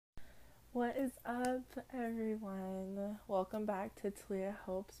What is up, everyone? Welcome back to Talia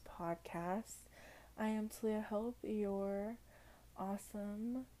Hope's podcast. I am Talia Hope, your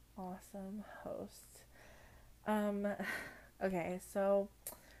awesome, awesome host. Um, okay, so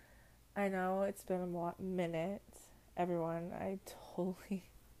I know it's been a minute, everyone. I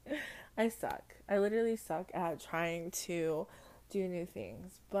suck. I literally suck at trying to do new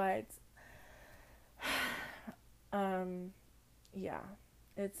things, but um, yeah,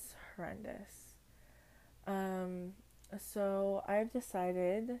 it's horrendous. Um, so I've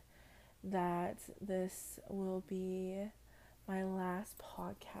decided that this will be my last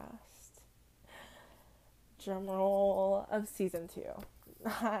podcast. Drumroll of season 2.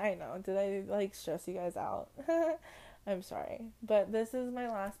 I know. Did I stress you guys out? I'm sorry, but this is my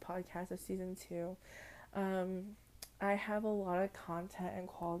last podcast of season 2. Um, I have a lot of content and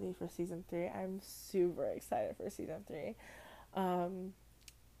quality for season 3. I'm super excited for season 3. Um,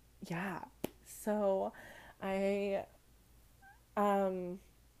 yeah. So, I um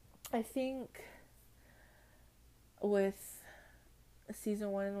I think with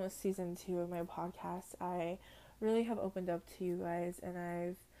season 1 and with season 2 of my podcast, I really have opened up to you guys, and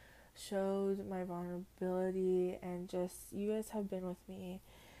I've showed my vulnerability, and just you guys have been with me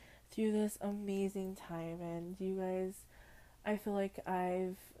through this amazing time, and you guys, I feel like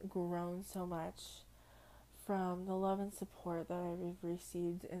I've grown so much from the love and support that I've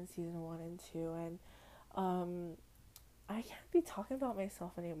received in season 1 and 2, and um I can't be talking about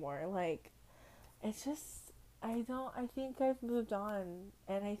myself anymore. It's just, I think I've moved on,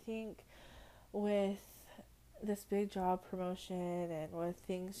 and I think with this big job promotion and with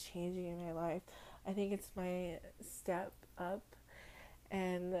things changing in my life, I think it's my step up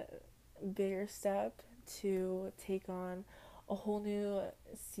and bigger step to take on a whole new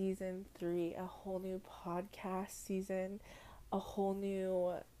season 3, a whole new podcast season, a whole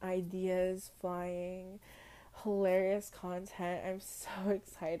new ideas flying, hilarious content. I'm so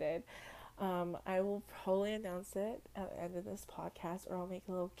excited. I will probably announce it at the end of this podcast, or I'll make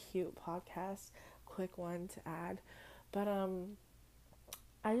a little cute podcast, quick one to add. But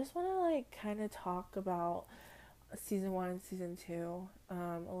I just want to kind of talk about season 1 and season 2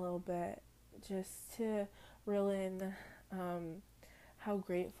 a little bit, just to reel in how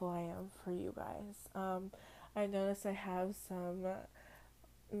grateful I am for you guys. I noticed I have some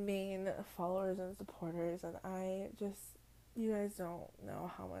main followers and supporters, and you guys don't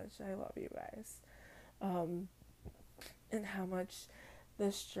know how much I love you guys, um, and how much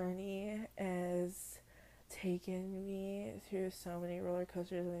this journey has taken me through so many roller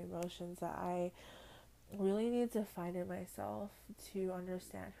coasters of emotions that I really need to find in myself to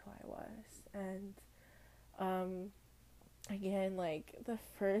understand who I was. And um, again, like the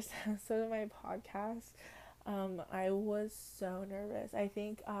first episode of my podcast, I was so nervous. I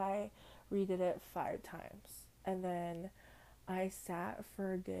think I redid it 5 times, and then I sat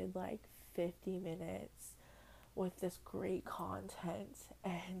for a good 50 minutes with this great content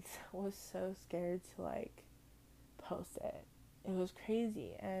and was so scared to post it. It was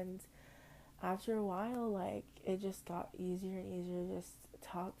crazy, and after a while, it just got easier and easier to just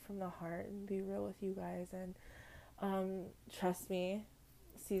talk from the heart and be real with you guys. And trust me,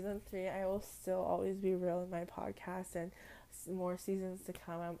 season 3, I will still always be real in my podcast, and more seasons to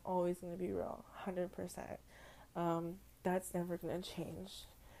come. I'm always going to be real, 100%. That's never going to change.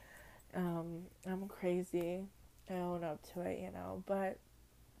 I'm crazy. I own up to it, But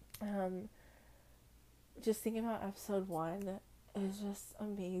um, just thinking about episode 1 is just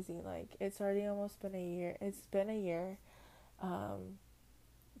amazing. It's already almost been a year. It's been a year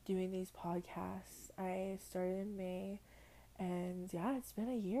doing these podcasts. I started in May, and yeah, it's been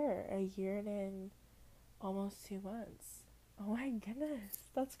a year and in almost 2 months. Oh my goodness,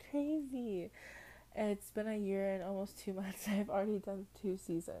 that's crazy. It's been a year and almost 2 months. I've already done 2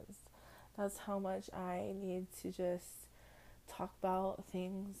 seasons. That's how much I need to just talk about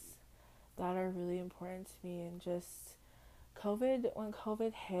things that are really important to me. And just when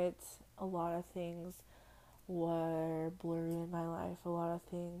COVID hit, a lot of things were blurry in my life. A lot of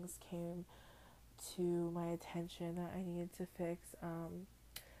things came to my attention that I needed to fix.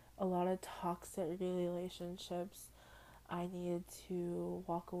 A lot of toxic relationships I needed to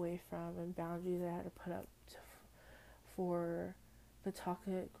walk away from, and boundaries I had to put up for the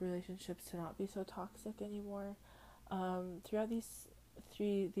toxic relationships to not be so toxic anymore. Throughout these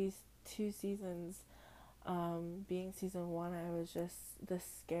 2 seasons, being season 1, I was just this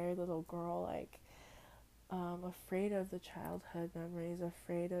scared little girl, afraid of the childhood memories,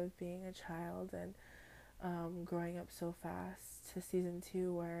 afraid of being a child, and growing up so fast, to season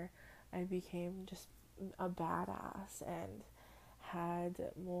 2, where I became just a badass and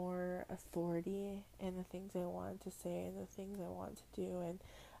had more authority in the things I wanted to say and the things I wanted to do, and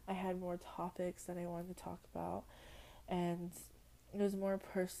I had more topics that I wanted to talk about, and it was more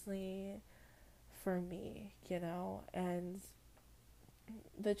personally for me, and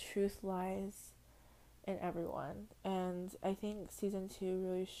the truth lies in everyone. And I think season 2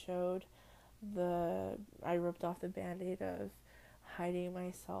 really showed I ripped off the band-aid of hiding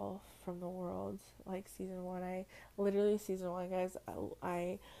myself from the world. Like season 1, season 1, guys,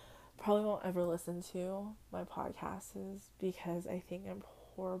 I probably won't ever listen to my podcasts because I think I'm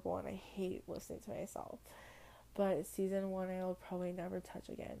horrible and I hate listening to myself. But season 1 I'll probably never touch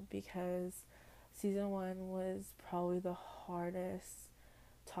again because season 1 was probably the hardest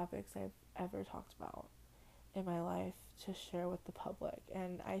topics I've ever talked about in my life to share with the public.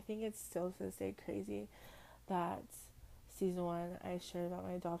 And I think it's still to this day crazy that season 1 I shared about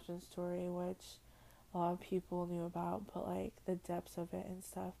my adoption story, which a lot of people knew about, but like the depths of it and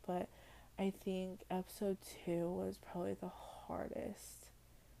stuff. But I think episode 2 was probably the hardest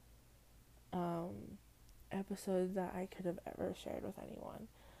episode that I could have ever shared with anyone.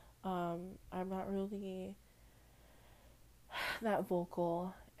 I'm not really that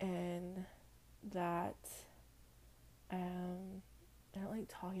vocal and that I don't like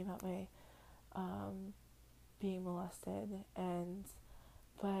talking about my being molested,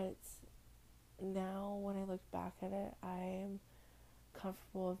 but now when I look back at it, I'm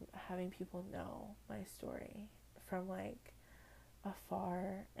comfortable having people know my story from like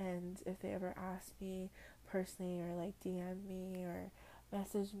afar, and if they ever ask me personally or like DM me or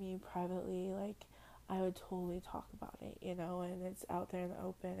message me privately, like I would totally talk about it, and it's out there in the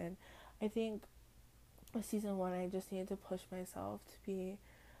open. And I think with season 1 I just needed to push myself to be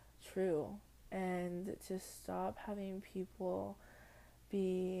true and to stop having people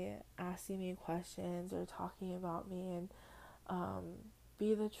be asking me questions or talking about me, and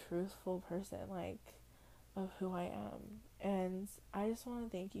be the truthful person like of who I am. And I just want to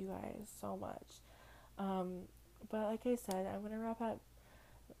thank you guys so much. But like I said, I'm gonna wrap up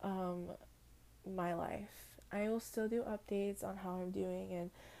my life. I will still do updates on how I'm doing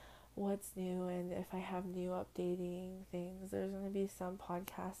and what's new, and if I have new updating things. There's going to be some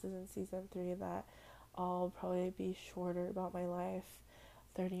podcasts in season 3 that I'll probably be shorter about my life,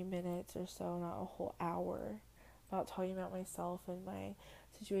 30 minutes or so, not a whole hour, about talking about myself and my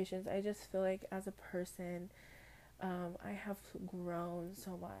situations. I just feel like as a person, I have grown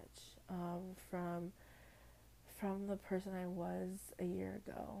so much from the person I was a year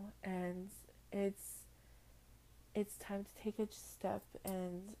ago, and it's time to take a step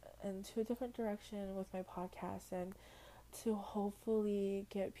and into a different direction with my podcast, and to hopefully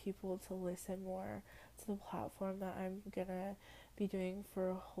get people to listen more to the platform that I'm gonna be doing for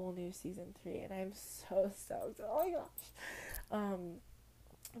a whole new season 3, and I'm so stoked. Oh my gosh.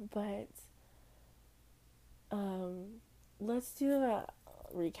 But let's do a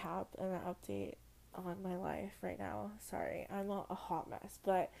recap and an update on my life right now. Sorry, I'm a hot mess,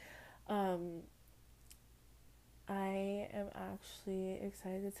 but I am actually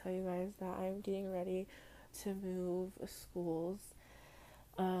excited to tell you guys that I'm getting ready to move schools.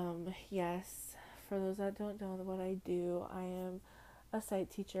 Yes, for those that don't know what I do, I am a site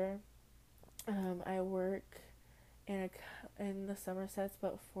teacher. I work in the Somersets,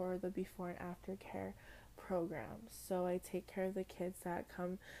 but for the before and after care program. So I take care of the kids that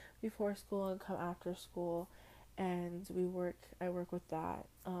come before school and come after school, and I work with that,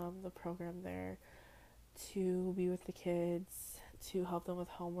 the program there, to be with the kids, to help them with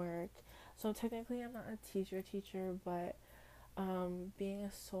homework. So technically I'm not a teacher, but being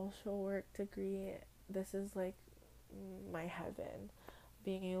a social work degree, this is like my heaven.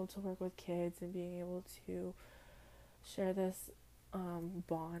 Being able to work with kids and being able to share this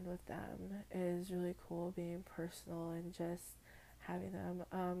bond with them is really cool, being personal and just having them.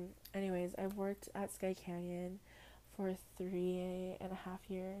 Anyways, I've worked at Sky Canyon for 3.5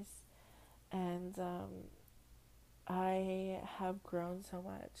 years, and I have grown so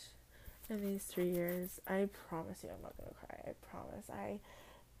much in these 3 years. I promise you I'm not gonna cry. I promise. I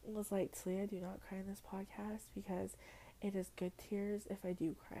was like, Talia, do not cry in this podcast because it is good tears if I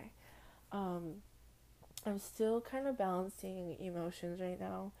do cry. I'm still kind of balancing emotions right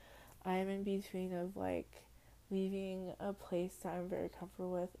now. I'm in between of like leaving a place that I'm very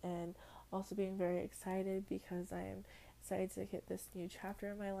comfortable with and also being very excited because I'm excited to hit this new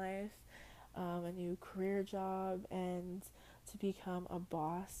chapter in my life, a new career job, and to become a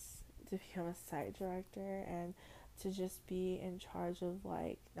boss, to become a site director, and to just be in charge of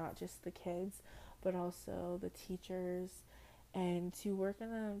like not just the kids but also the teachers, and to work in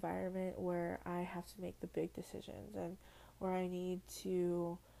an environment where I have to make the big decisions and where I need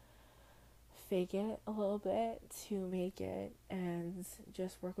to fake it a little bit to make it, and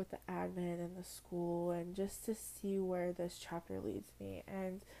just work with the admin and the school, and just to see where this chapter leads me.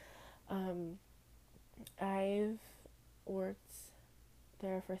 And I've worked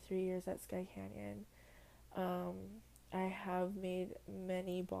there for 3 years at Sky Canyon. um, I have made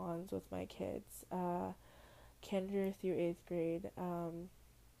many bonds with my kids, kinder through 8th grade.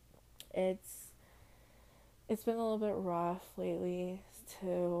 It's been a little bit rough lately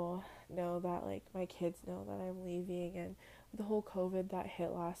to know that, like, my kids know that I'm leaving, and with the whole COVID that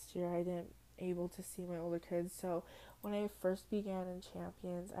hit last year, I didn't able to see my older kids. So when I first began in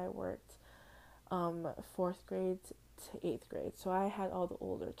Champions, I worked 4th grade to 8th grade. So I had all the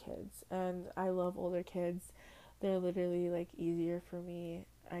older kids, and I love older kids. They're literally like easier for me.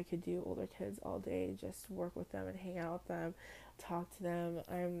 I could do older kids all day, just work with them and hang out with them, talk to them.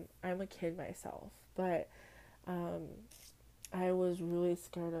 I'm a kid myself, but um, I was really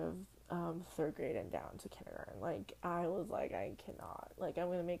scared of 3rd grade and down to kindergarten. Like, I was like, I cannot. Like, I'm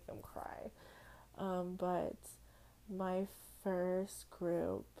gonna make them cry. But my first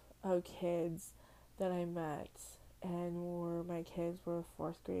group of kids that I met and were my kids were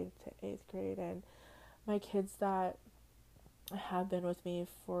 4th grade to 8th grade, and my kids that have been with me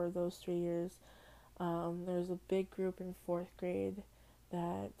for those 3 years. There's a big group in 4th grade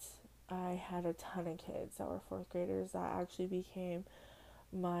that I had a ton of kids that were 4th graders that actually became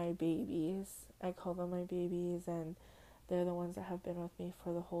my babies. I call them my babies, and they're the ones that have been with me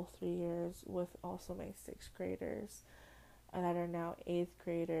for the whole 3 years, with also my 6th graders that are now 8th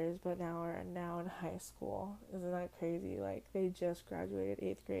graders, but now are now in high school. Isn't that crazy? Like, they just graduated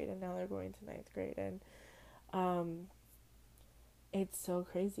 8th grade and now they're going to 9th grade, and um, it's so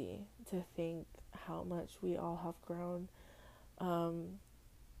crazy to think how much we all have grown. Um,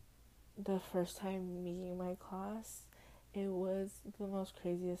 the first time meeting my class, it was the most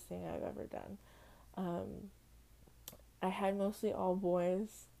craziest thing I've ever done. Um, I had mostly all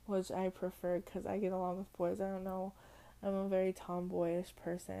boys, which I preferred because I get along with boys. I don't know. I'm a very tomboyish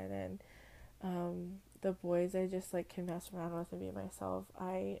person, and the boys I just like can mess around with and be myself.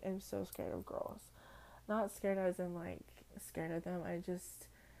 I am so scared of girls. Not scared as in like scared of them. I just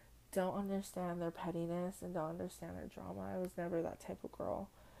don't understand their pettiness and don't understand their drama. I was never that type of girl.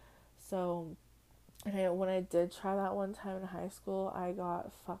 So, when I did try that one time in high school, I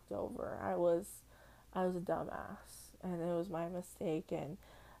got fucked over. I was a dumbass, and it was my mistake, and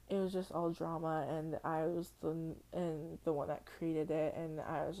it was just all drama, and I was the one that created it, and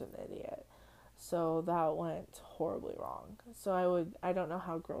I was an idiot. So that went horribly wrong. So I don't know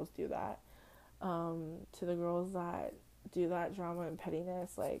how girls do that. To the girls that do that drama and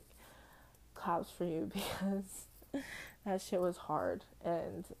pettiness, like, claps for you, because that shit was hard,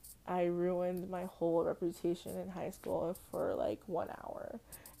 and I ruined my whole reputation in high school for like 1 hour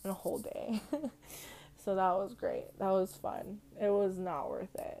and a whole day. So that was great. That was fun. It was not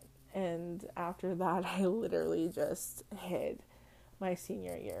worth it. And after that, I literally just hid my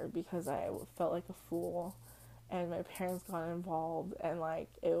senior year because I felt like a fool, and my parents got involved, and like,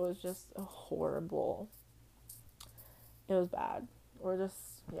 it was just a horrible, it was bad. Or just,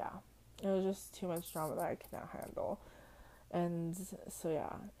 yeah, it was just too much drama that I could not handle. And so,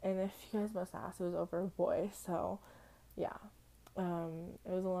 yeah, and if you guys must ask, it was over a boy. So yeah, it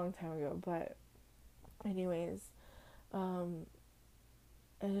was a long time ago, but anyways, um,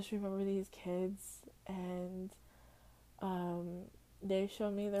 I just remember these kids, and they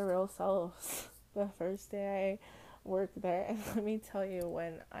showed me their real selves the first day I worked there. And let me tell you,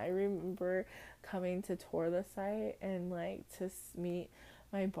 when I remember coming to tour the site and like to meet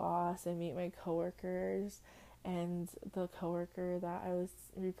my boss and meet my coworkers, and the coworker that I was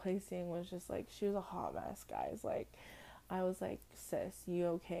replacing was just like, she was a hot mess, guys. Like, I was like, sis, you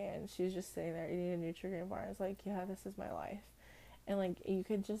okay? And she was just sitting there eating a Nutri-Grain bar. I was like, yeah, this is my life. And like, you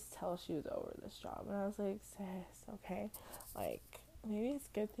could just tell she was over this job. And I was like, sis, okay, like, maybe it's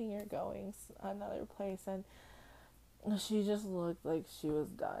a good thing you're going another place. And she just looked like she was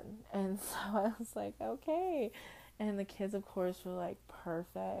done. And so I was like, okay. And the kids, of course, were like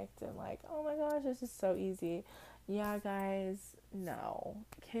perfect and like, oh my gosh, this is so easy. Yeah, guys, no.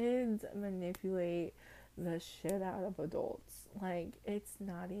 Kids manipulate the shit out of adults. Like, it's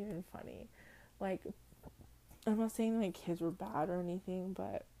not even funny. Like, I'm not saying my kids were bad or anything,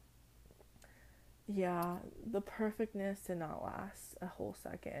 but yeah, the perfectness did not last a whole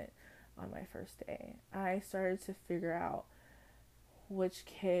second on my first day. I started to figure out which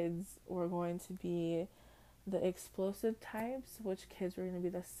kids were going to be the explosive types, which kids were going to be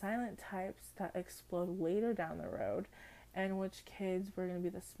the silent types that explode later down the road, and which kids were going to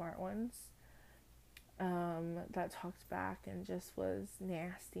be the smart ones. that talked back and just was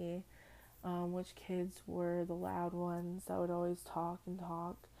nasty, which kids were the loud ones that would always talk and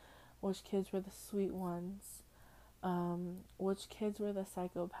talk, which kids were the sweet ones, which kids were the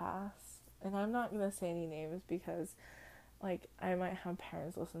psychopaths. And I'm not going to say any names because, like, I might have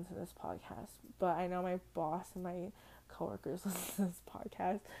parents listen to this podcast, but I know my boss and my coworkers listen to this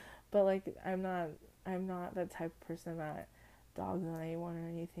podcast, but, like, I'm not that type of person that dogs on anyone or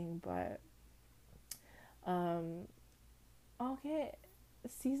anything, but, um, I'll get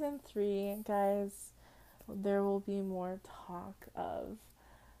season 3, guys. There will be more talk of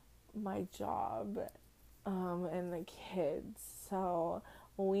my job, and the kids. So,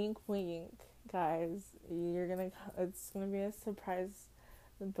 wink, wink, guys. It's gonna be a surprise,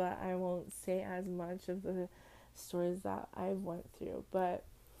 but I won't say as much of the stories that I went through. But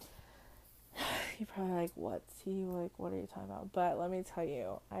you're probably like, what? See, like, what are you talking about? But let me tell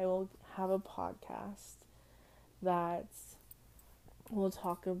you, I will have a podcast that will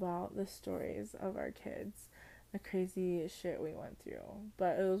talk about the stories of our kids, the crazy shit we went through.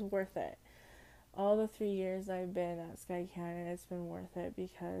 But it was worth it. All the 3 years I've been at Sky Canyon, it's been worth it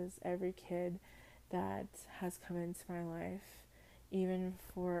because every kid that has come into my life, even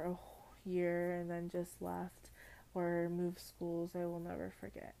for a whole year and then just left or moved schools, I will never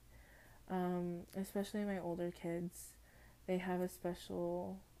forget. Especially my older kids, they have a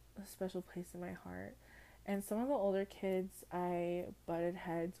special place in my heart. And some of the older kids I butted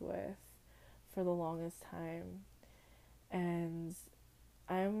heads with for the longest time, and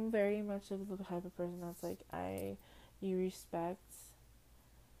I'm very much of the type of person that's like, you respect,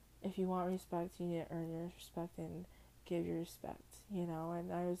 if you want respect, you need to earn your respect and give your respect, and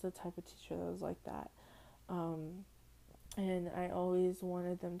I was the type of teacher that was like that. And I always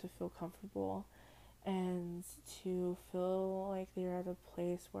wanted them to feel comfortable and to feel like they're at a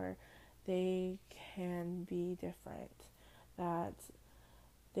place where they can be different, that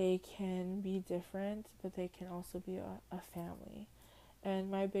they can be different, but they can also be a family.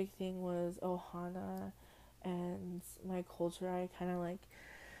 And my big thing was Ohana and my culture. I kind of like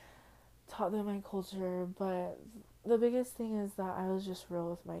taught them my culture, but the biggest thing is that I was just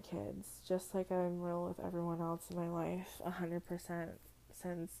real with my kids, just like I'm real with everyone else in my life, 100%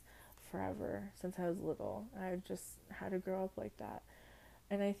 since forever, since I was little. I've just had to grow up like that.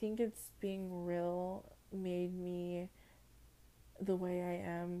 And I think it's being real made me the way I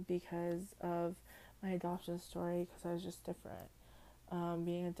am because of my adoption story, because I was just different.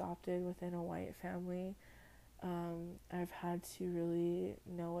 Being adopted within a white family, I've had to really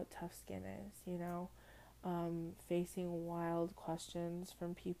know what tough skin is, facing wild questions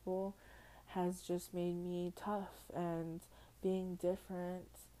from people has just made me tough, and being different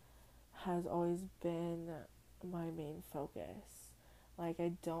has always been my main focus. Like,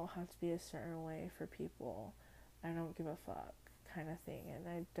 I don't have to be a certain way for people. I don't give a fuck kind of thing, and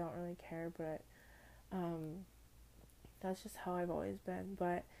I don't really care, but that's just how I've always been.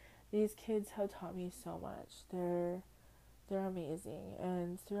 But these kids have taught me so much. They're amazing,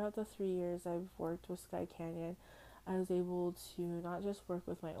 and throughout the 3 years I've worked with Sky Canyon, I was able to not just work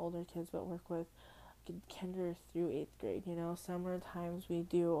with my older kids, but work with kinder through 8th grade. Summer times we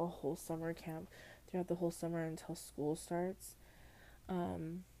do a whole summer camp throughout the whole summer until school starts,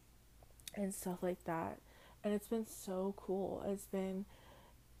 and stuff like that. And it's been so cool. I've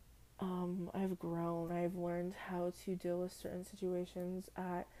grown. I've learned how to deal with certain situations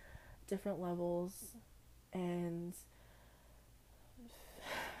at different levels and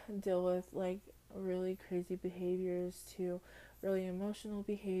deal with like really crazy behaviors to really emotional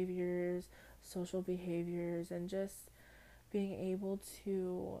behaviors, social behaviors, and just being able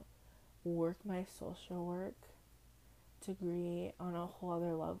to work my social work degree on a whole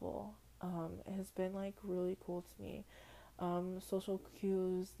other level. It has been like really cool to me. Social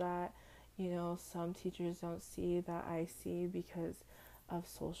cues that some teachers don't see that I see because of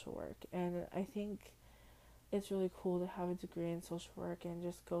social work, and I think it's really cool to have a degree in social work and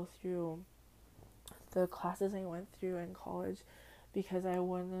just go through the classes I went through in college, because I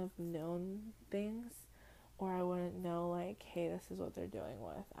wouldn't have known things, or I wouldn't know like, hey, this is what they're doing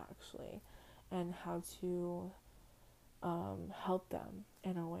with actually, and how to help them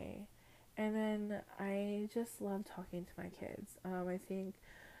in a way. And then I just love talking to my kids. I think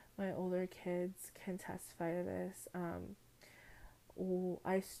my older kids can testify to this.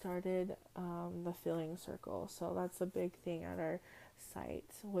 I started the Feeling Circle, so that's a big thing at our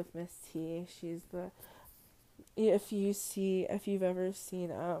site with Miss T. She's the if you've ever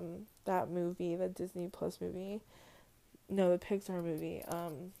seen that movie, the Disney Plus movie, no, the Pixar movie,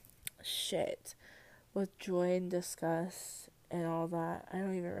 with Joy and Disgust and all that. I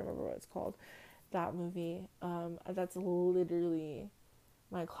don't even remember what it's called. that movie. That's literally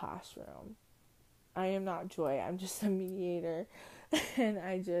my classroom. I am not Joy. I'm just a mediator, and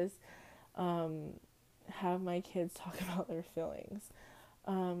I just um, have my kids talk about their feelings.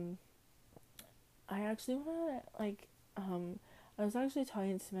 Um, I actually want to I was actually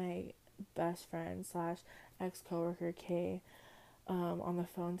talking to my best friend slash ex coworker Kay on the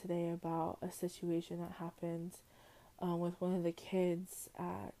phone today about a situation that happened with one of the kids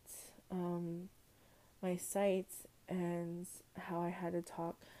at my site, and how I had to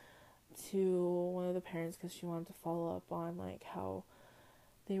talk to one of the parents because she wanted to follow up on like how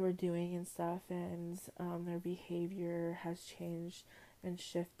they were doing and stuff, and their behavior has changed and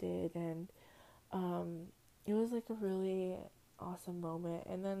shifted, and it was like a really awesome moment.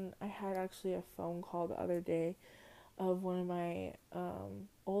 And then I had actually a phone call the other day of one of my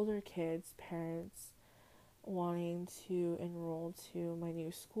older kids' parents wanting to enroll to my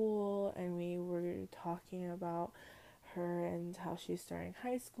new school, and we were talking about her and how she's starting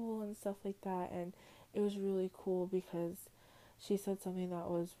high school and stuff like that. And it was really cool because she said something that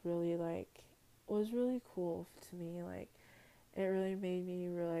was really cool to me. Like, it really made me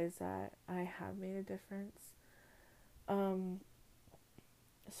realize that I have made a difference. um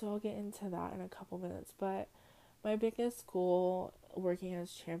so I'll get into that in a couple minutes, but my biggest goal working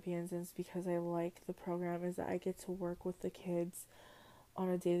as champions is because I like the program is that I get to work with the kids on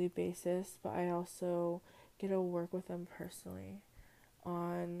a daily basis, but I also get to work with them personally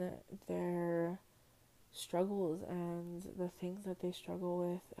on their struggles, and the things that they struggle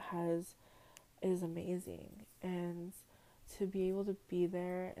with has is amazing. And to be able to be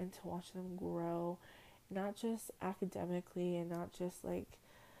there and to watch them grow, not just academically and not just like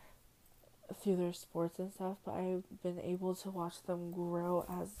through their sports and stuff, but I've been able to watch them grow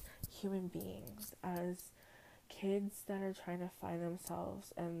as human beings, as kids that are trying to find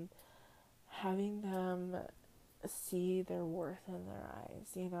themselves, and having them see their worth in their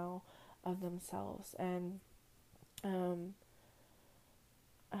eyes, of themselves. And um,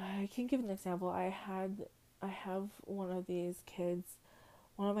 I can give an example. I have one of these kids,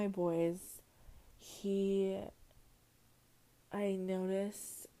 one of my boys. He, I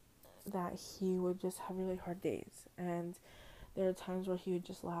noticed that he would just have really hard days, and there are times where he would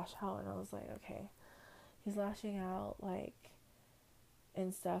just lash out, and I was like, okay, he's lashing out, like,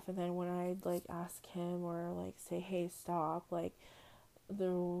 and stuff. And then when I'd like ask him or like say, hey, stop, like,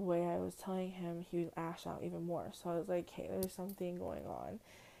 the way I was telling him, he would lash out even more. So I was like, hey, there's something going on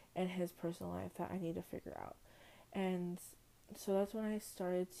in his personal life that I need to figure out. And so that's when I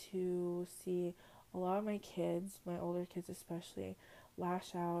started to see a lot of my kids, my older kids especially,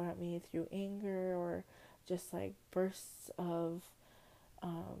 lash out at me through anger or just like bursts of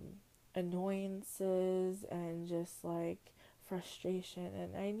annoyances and just like frustration.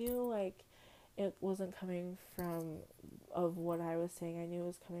 And I knew like it wasn't coming from of what I was saying. I knew it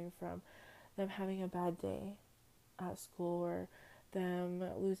was coming from them having a bad day at school, or them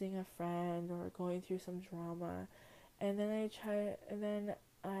losing a friend, or going through some drama. And then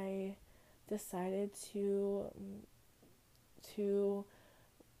I decided to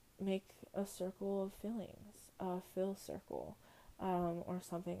make a circle of feelings, a feel circle, or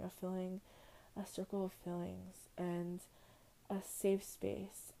something, a circle of feelings, and a safe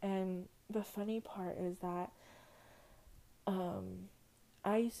space. And the funny part is that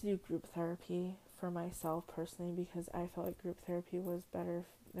I used to do group therapy for myself personally because I felt like group therapy was better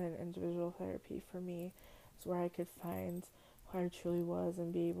than individual therapy for me. It's where I could find who I truly was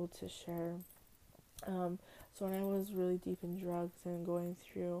and be able to share. So when I was really deep in drugs and going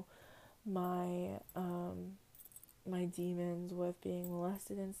through my my demons with being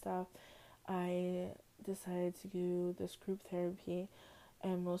molested and stuff, I decided to do this group therapy,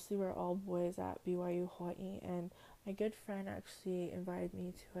 and mostly we're all boys at BYU Hawaii. And my good friend actually invited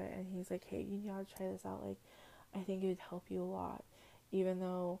me to it, and he's like, hey, you gotta try this out, like, I think it would help you a lot. Even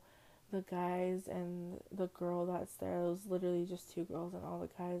though the guys and the girl that's there, it was literally just two girls, and all the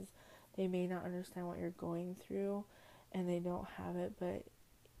guys, they may not understand what you're going through and they don't have it, but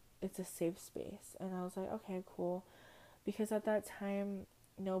it's a safe space. And I was like, okay, cool. Because at that time,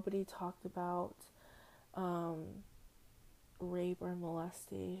 nobody talked about um, rape or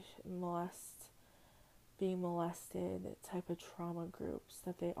being molested type of trauma groups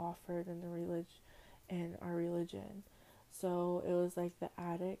that they offered in in our religion. So it was like the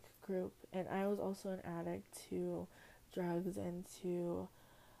addict group, and I was also an addict to drugs and to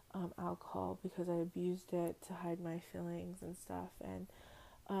alcohol because I abused it to hide my feelings and stuff. And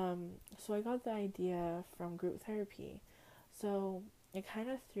so I got the idea from group therapy. So I kind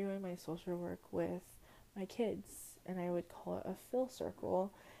of threw in my social work with my kids, and I would call it a fill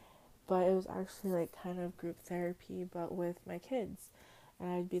circle. but it was actually like kind of group therapy, but with my kids. And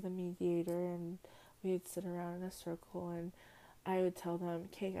I'd be the mediator, and we'd sit around in a circle, and I would tell them,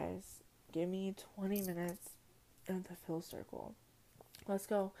 okay, guys, give me 20 minutes in the fill circle. Let's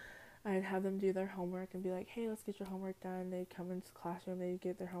go. I'd have them do their homework and be like, hey, let's get your homework done. They'd come into the classroom, they'd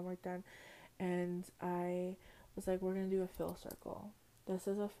get their homework done. And I was like, we're going to do a fill circle. This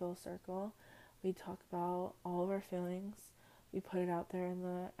is a fill circle. We talk about all of our feelings. We put it out there in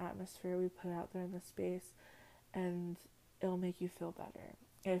the atmosphere. We put it out there in the space. And it'll make you feel better.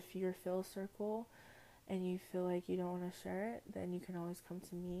 If your fill circle and you feel like you don't want to share it, then you can always come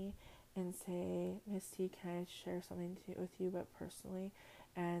to me and say, Miss T, can I share something with you, but personally?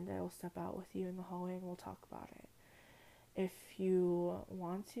 And I will step out with you in the hallway and we'll talk about it. If you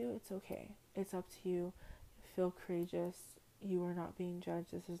want to, it's okay. It's up to you. Feel courageous. You are not being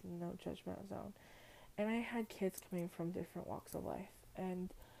judged. This is no judgment zone. And I had kids coming from different walks of life.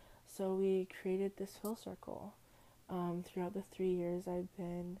 And so we created this fill circle. Throughout the 3 years I've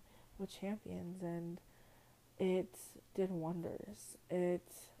been with Champions, and it did wonders. It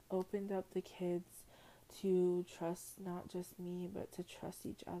opened up the kids to trust not just me, but to trust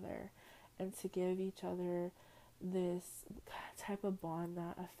each other, and to give each other this type of bond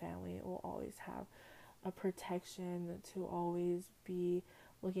that a family will always have, a protection, to always be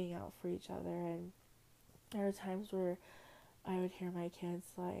looking out for each other. And there are times where I would hear my kids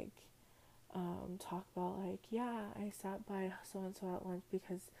like talk about like, yeah, I sat by so and so at lunch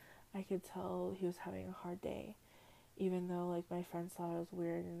because I could tell he was having a hard day, even though like my friends thought it was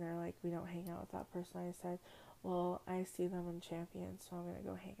weird, and they're like, we don't hang out with that person. I said, well, I see them in Champions, so I'm gonna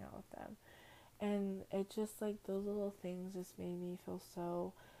go hang out with them. And it just like those little things just made me feel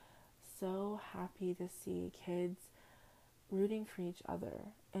so happy to see kids rooting for each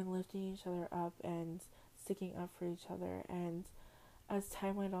other and lifting each other up and sticking up for each other. And as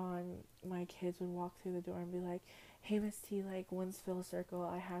time went on, my kids would walk through the door and be like, hey, Miss T, like, when's Fill Circle?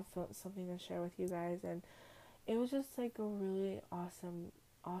 I have something to share with you guys. And it was just like a really awesome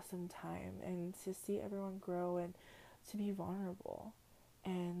time. And to see everyone grow and to be vulnerable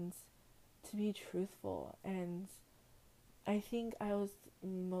and to be truthful. And I think I was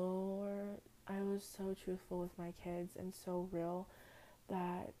so truthful with my kids and so real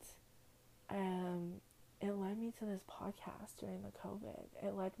that it led me to this podcast during the COVID.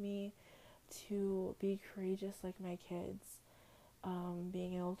 It led me to be courageous like my kids,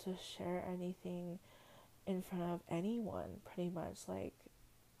 being able to share anything in front of anyone, pretty much. Like,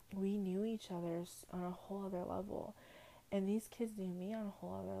 we knew each other on a whole other level, and these kids knew me on a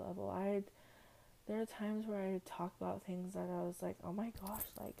whole other level. There are times where I talk about things that I was like, oh my gosh,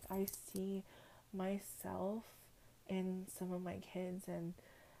 like, I see myself in some of my kids, and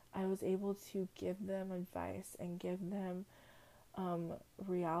I was able to give them advice and give them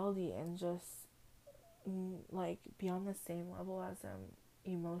reality, and just like be on the same level as them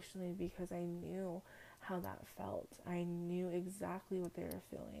emotionally, because I knew how that felt. I knew exactly what they were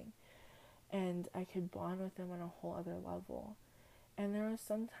feeling, and I could bond with them on a whole other level. And there were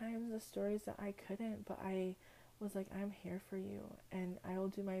sometimes the stories that I couldn't, but I was like, I'm here for you and I will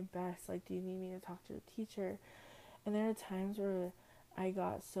do my best. Like, do you need me to talk to the teacher? And there are times where I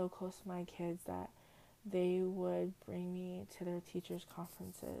got so close to my kids that they would bring me to their teachers'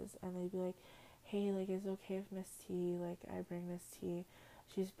 conferences, and they'd be like, hey, like, is it okay if Miss T, like, I bring Miss T?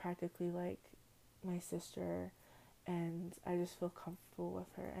 She's practically like my sister, and I just feel comfortable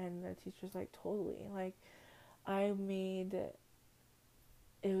with her. And the teacher's like, totally. Like,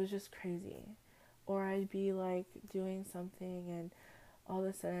 it was just crazy. Or I'd be like doing something, and all of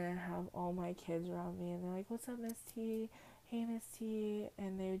a sudden I have all my kids around me, and they're like, what's up, Miss T? Hey, Miss T.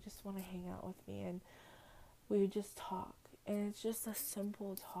 And they would just want to hang out with me, and we would just talk. And it's just a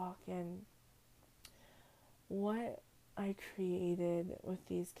simple talk. And what I created with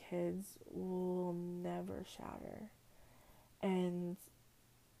these kids will never shatter. And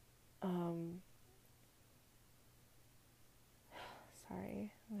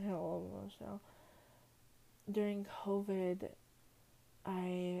sorry, I'm a little emotional. During COVID,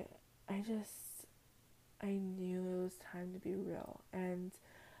 I knew it was time to be real, and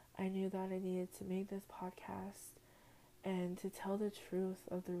I knew that I needed to make this podcast and to tell the truth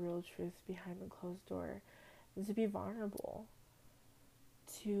of the real truth behind the closed door, and to be vulnerable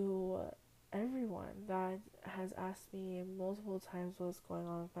to everyone that has asked me multiple times what's going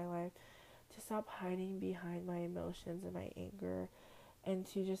on with my life, to stop hiding behind my emotions and my anger, and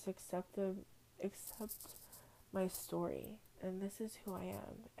to just accept my story. And this is who I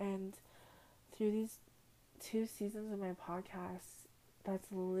am. And through these 2 seasons of my podcast,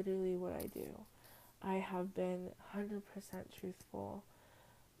 that's literally what I do. I have been 100% truthful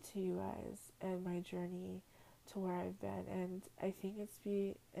to you guys and my journey to where I've been. And I think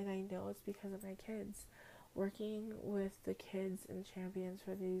and I know it's because of my kids. Working with the kids and champions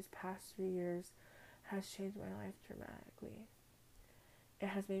for these past 3 years has changed my life dramatically. It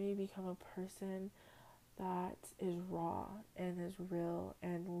has made me become a person that is raw and is real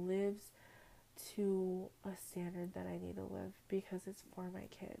and lives to a standard that I need to live because it's for my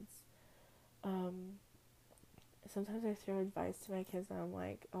kids. Sometimes I throw advice to my kids and I'm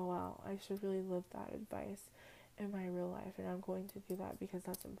like, oh wow, I should really live that advice in my real life, and I'm going to do that because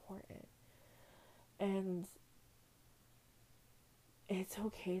that's important. And it's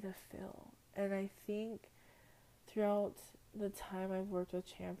okay to fail. And I think throughout the time I've worked with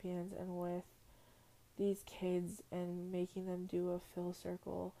champions and with these kids and making them do a fill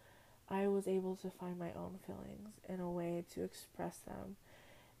circle, I was able to find my own feelings in a way to express them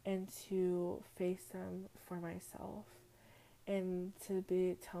and to face them for myself, and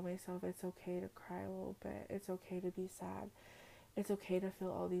to tell myself it's okay to cry a little bit, it's okay to be sad, it's okay to feel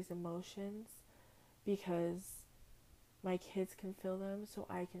all these emotions because my kids can feel them, so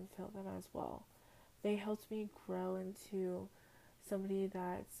I can feel them as well. They helped me grow into somebody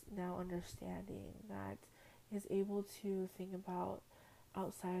that's now understanding, that is able to think about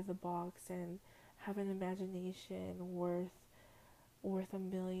outside of the box and have an imagination worth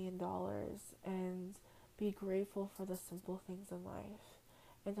 $1 million, and be grateful for the simple things in life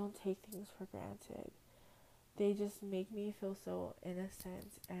and don't take things for granted. They just make me feel so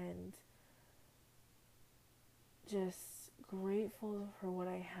innocent and just grateful for what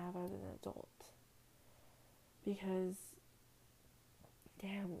I have as an adult. Because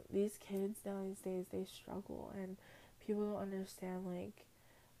damn, these kids nowadays, they struggle, and people don't understand, like,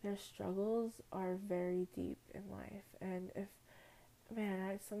 their struggles are very deep in life. And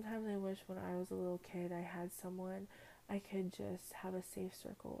sometimes I wish when I was a little kid I had someone I could just have a safe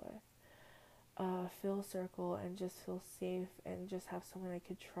circle with, feel circle, and just feel safe, and just have someone I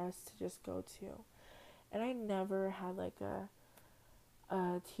could trust to just go to. And I never had like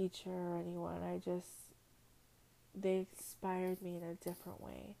a teacher or anyone. They inspired me in a different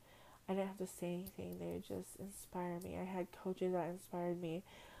way. I didn't have to say anything, they would just inspire me. I had coaches that inspired me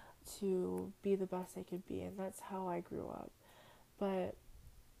to be the best I could be, and that's how I grew up. But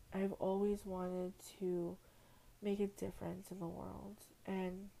I've always wanted to make a difference in the world,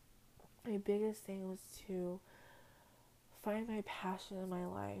 and my biggest thing was to find my passion in my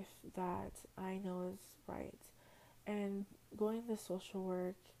life that I know is right. And going to social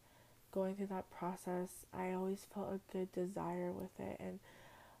work, going through that process, I always felt a good desire with it. And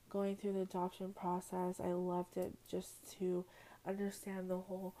going through the adoption process, I loved it just to understand the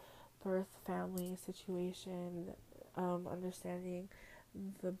whole birth family situation, understanding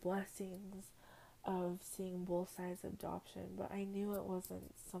the blessings of seeing both sides of adoption. But I knew it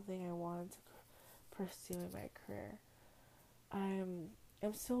wasn't something I wanted to pursue in my career. I'm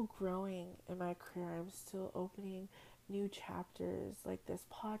still growing in my career. I'm still opening new chapters like this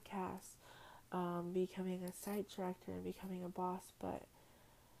podcast, becoming a site director and becoming a boss. But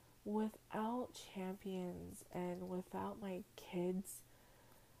without champions and without my kids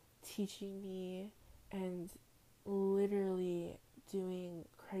teaching me and literally doing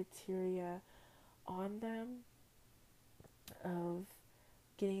criteria on them of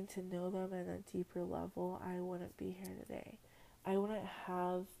getting to know them at a deeper level, I wouldn't be here today. I wouldn't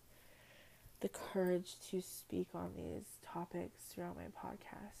have the courage to speak on these topics throughout my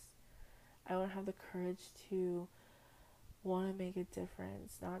podcast. I wouldn't have the courage to want to make a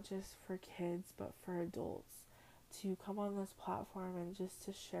difference, not just for kids, but for adults. To come on this platform and just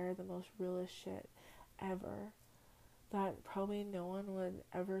to share the most realest shit ever that probably no one would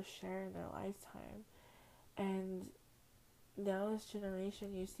ever share in their lifetime. And now this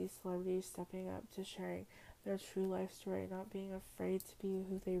generation, you see celebrities stepping up to sharing their true life story, not being afraid to be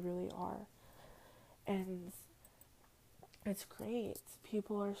who they really are. And it's great.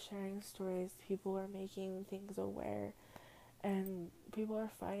 People are sharing stories, people are making things aware, and people are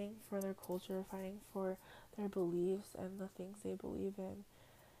fighting for their culture, fighting for their beliefs and the things they believe in.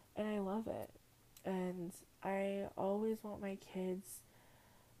 And I love it. And I always want my kids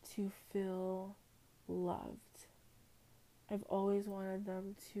to feel loved. I've always wanted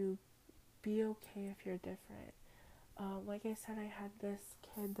them to be okay if you're different. Like I said, I had this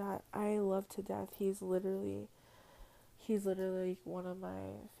kid that I love to death. He's literally one of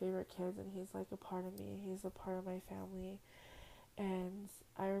my favorite kids, and he's like a part of me. He's a part of my family. And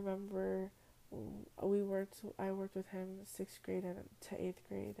I remember I worked with him 6th grade to 8th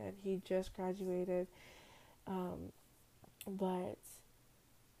grade, and he just graduated. But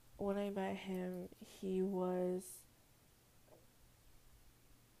when I met him, he was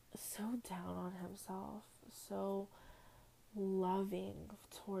so down on himself, so loving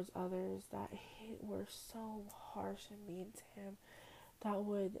towards others, that were so harsh and mean to him, that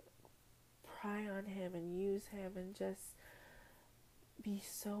would pry on him and use him and just be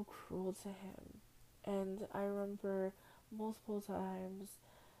so cruel to him. And I remember multiple times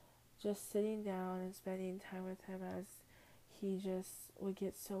just sitting down and spending time with him as he just would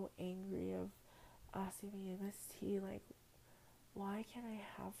get so angry of asking me, Miss T, like, why can't I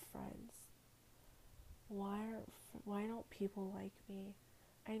have friends? Why don't people like me?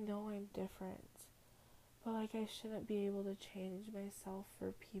 I know I'm different, but like I shouldn't be able to change myself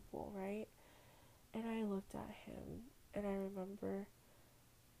for people, right? And I looked at him and I remember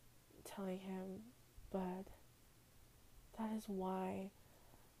telling him, Bud, that is why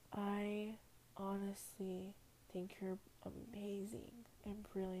I honestly think you're amazing and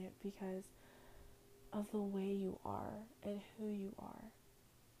brilliant, because of the way you are and who you are.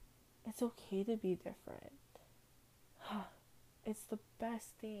 It's okay to be different. It's the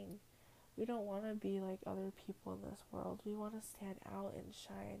best thing. We don't want to be like other people in this world. We want to stand out and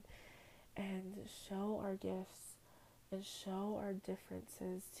shine and show our gifts and show our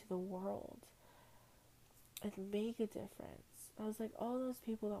differences to the world and make a difference. I was like, all those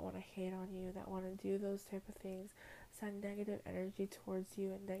people that want to hate on you, that want to do those type of things, send negative energy towards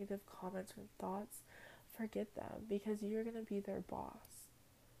you and negative comments and thoughts, forget them, because you're going to be their boss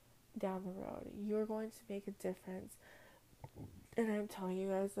down the road. You're going to make a difference. And I'm telling you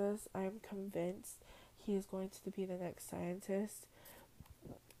guys this, I'm convinced he is going to be the next scientist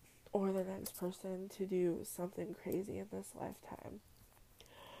or the next person to do something crazy in this lifetime.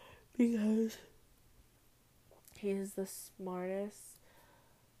 Because he is the smartest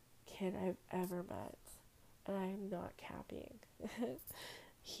kid I've ever met. And I'm not capping.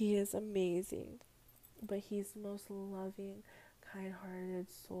 He is amazing. But he's the most loving, kind-hearted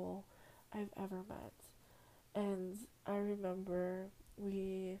soul I've ever met. And I remember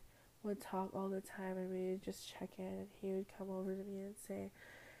we would talk all the time and we would just check in, and he would come over to me and say,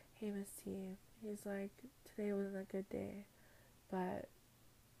 hey, Miss T, he's like, today wasn't a good day, but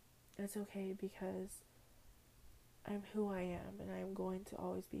it's okay because I'm who I am and I'm going to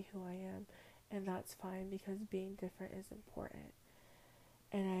always be who I am, and that's fine because being different is important.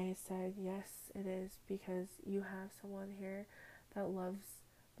 And I said, yes, it is, because you have someone here that loves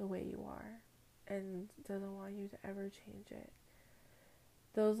the way you are and doesn't want you to ever change it.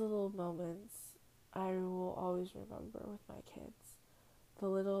 Those little moments I will always remember with my kids. The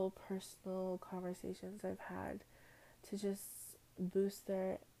little personal conversations I've had to just boost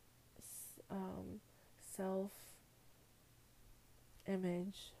their self-image,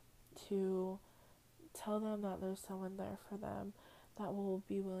 to tell them that there's someone there for them that will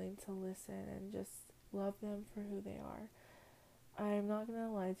be willing to listen and just love them for who they are. I'm not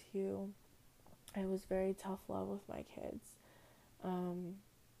gonna lie to you, I was very tough love with my kids.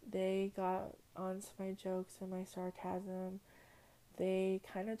 They got onto my jokes and my sarcasm. They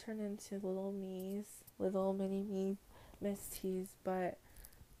kind of turned into little mini me Miss T's, but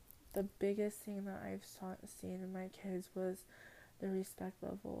the biggest thing that I've seen in my kids was the respect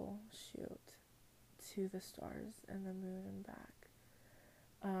level shoot to the stars and the moon and back.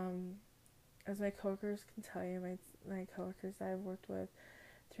 As my coworkers can tell you, my coworkers that I've worked with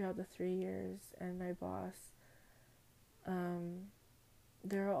throughout the 3 years and my boss,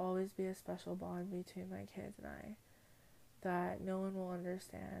 there will always be a special bond between my kids and I that no one will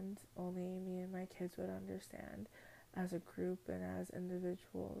understand. Only me and my kids would understand as a group and as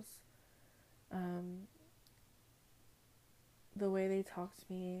individuals. The way they talk to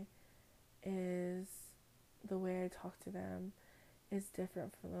me is the way I talk to them is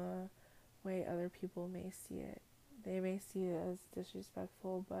different from the way other people may see it. They may see it as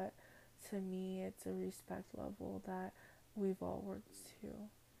disrespectful, but to me it's a respect level that we've all worked to.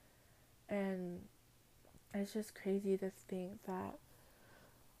 And it's just crazy to think that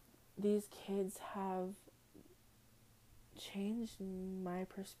these kids have changed my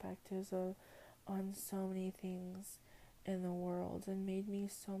perspectives on so many things in the world and made me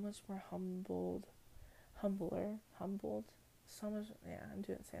so much more humbled, so much, I'm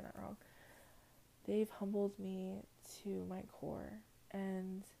saying that wrong. They've humbled me to my core,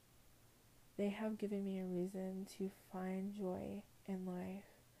 and they have given me a reason to find joy in life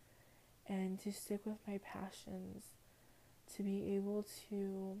and to stick with my passions, to be able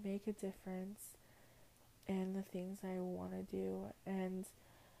to make a difference in the things I want to do. And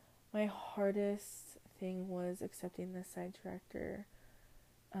my hardest thing was accepting the side director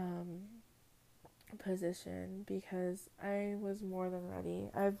position, because I was more than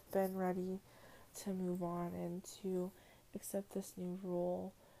ready. I've been ready to move on and to accept this new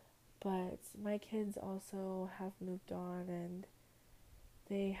role But my kids also have moved on and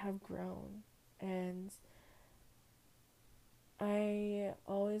they have grown. And I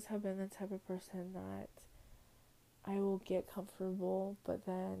always have been the type of person that I will get comfortable, but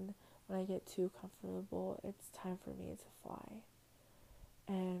then when I get too comfortable, it's time for me to fly.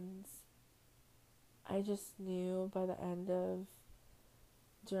 And I just knew by the end of,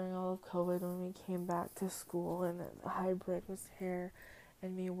 during all of COVID, when we came back to school and the hybrid was here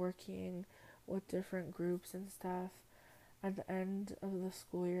and me working with different groups and stuff, at the end of the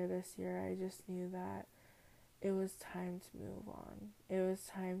school year this year, I just knew that it was time to move on. It was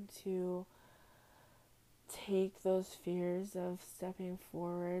time to take those fears of stepping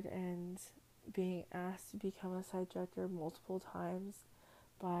forward and being asked to become a site director multiple times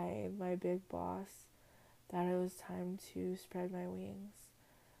by my big boss, that it was time to spread my wings.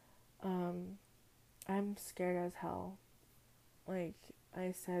 I'm scared as hell. Like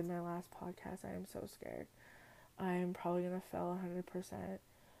I said in my last podcast, I am so scared. I'm probably gonna fail 100%,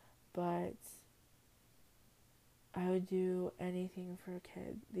 but I would do anything for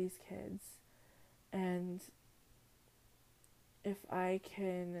these kids. And if I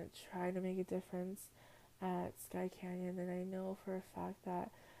can try to make a difference at Sky Canyon, then I know for a fact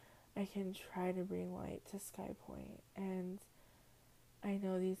that I can try to bring light to Sky Point. And I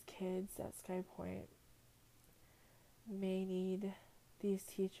know these kids at Sky Point may need these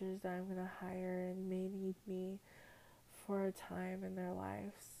teachers that I'm going to hire and may need me for a time in their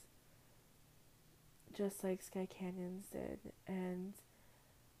lives, just like Sky Canyons did. And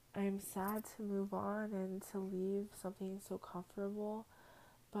I'm sad to move on and to leave something so comfortable,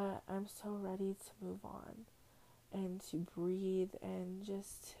 but I'm so ready to move on and to breathe and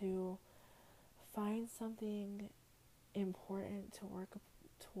just to find something important to work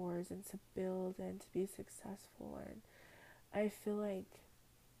towards and to build and to be successful. And I feel like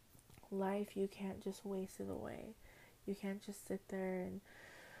life, you can't just waste it away. You can't just sit there and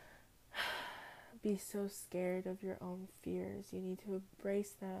be so scared of your own fears. You need to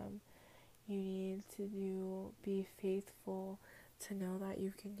embrace them. You need to be faithful to know that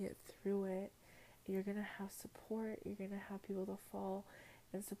you can get through it. You're going to have support. You're going to have people to fall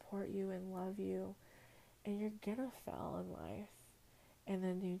and support you and love you. And you're going to fail in life and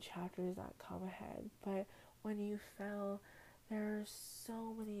the new chapters that come ahead. But when you fail, there are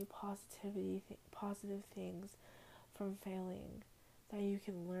so many positive things from failing that you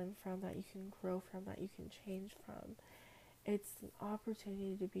can learn from, that you can grow from, that you can change from. It's an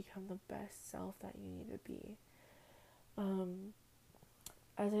opportunity to become the best self that you need to be.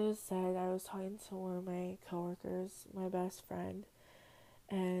 As it was said, I was talking to one of my coworkers, my best friend,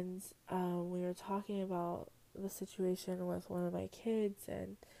 and we were talking about the situation with one of my kids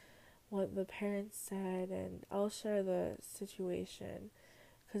and what the parents said, and I'll share the situation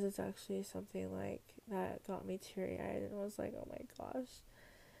because it's actually something like that got me teary-eyed and was like, oh my gosh.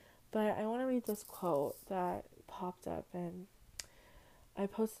 But I want to read this quote that popped up, and I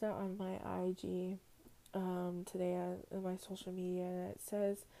posted it on my IG today on my social media, and it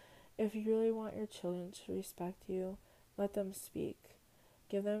says, if you really want your children to respect you, let them speak.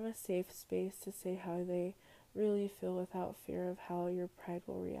 Give them a safe space to say how they really feel without fear of how your pride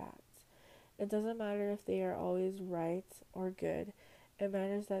will react. It doesn't matter if they are always right or good. It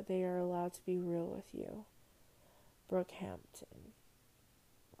matters that they are allowed to be real with you. Brooke Hampton.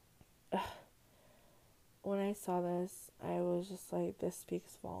 When I saw this, I was just like, this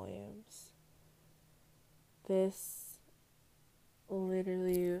speaks volumes. This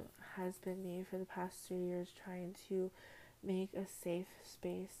literally has been me for the past 3 years, trying to make a safe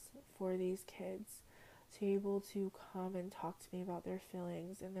space for these kids to be able to come and talk to me about their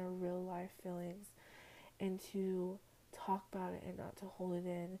feelings and their real life feelings, and to talk about it and not to hold it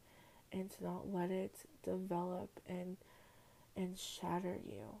in and to not let it develop and shatter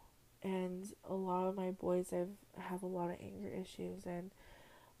you. And a lot of my boys have a lot of anger issues, and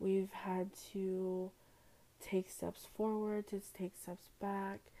we've had to take steps forward, to take steps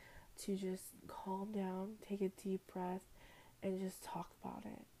back, to just calm down, take a deep breath, and just talk about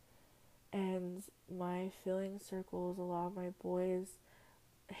it. And my feeling circles, a lot of my boys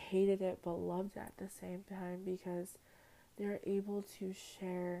hated it but loved it at the same time, because they're able to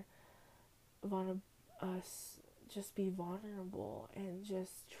share just be vulnerable and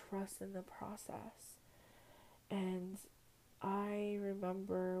just trust in the process. And I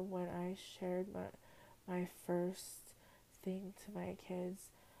remember when I shared my first thing to my kids,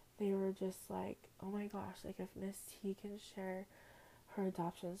 they were just like, oh my gosh, like if Miss T can share her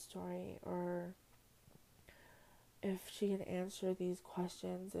adoption story, or if she can answer these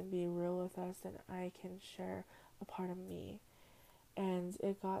questions and be real with us, then I can share a part of me. And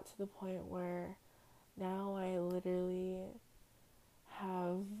it got to the point where now I literally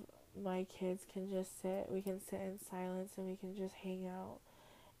have my kids can just we can sit in silence and we can just hang out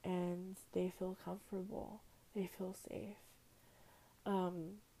and they feel comfortable, they feel safe.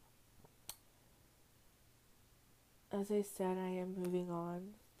 Um, as I said, I am moving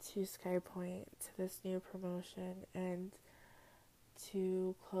on to Sky Point, to this new promotion, and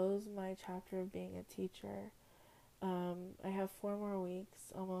to close my chapter of being a teacher. I have 4 more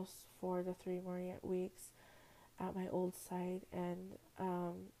weeks, almost 4 to 3 more weeks at my old site, and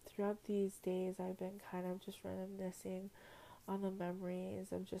throughout these days, I've been kind of just reminiscing on the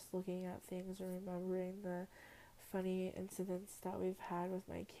memories of just looking at things and remembering the funny incidents that we've had with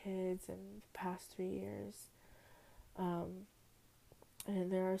my kids in the past 3 years. Um,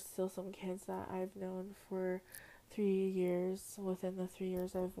 and there are still some kids that I've known for 3 years, within the 3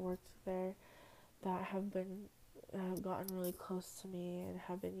 years I've worked there, that have gotten really close to me and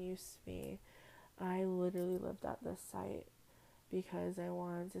have been used to me. I literally lived at this site because I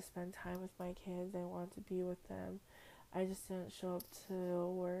wanted to spend time with my kids. I wanted to be with them. I just didn't show up to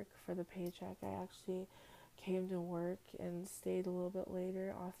work for the paycheck. I actually came to work and stayed a little bit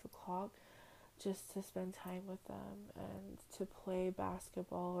later off the clock just to spend time with them and to play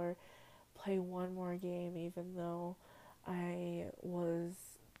basketball or play one more game, even though I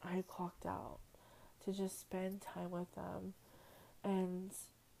clocked out, to just spend time with them. And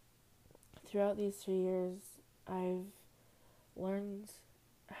throughout these 3 years, I've learned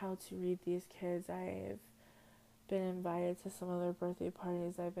how to read these kids. I've been invited to some of their birthday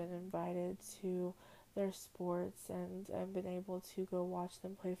parties. I've been invited to their sports, and I've been able to go watch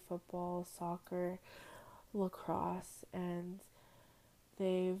them play football, soccer, lacrosse, and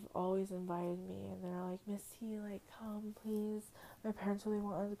they've always invited me, and they're like, Miss T, like, come please. My parents really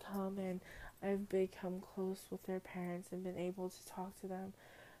wanted to come, and I've become close with their parents and been able to talk to them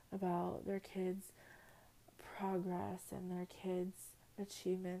about their kids' progress and their kids'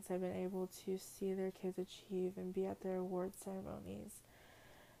 achievements. I've been able to see their kids achieve and be at their award ceremonies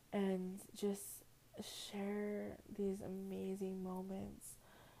and just share these amazing moments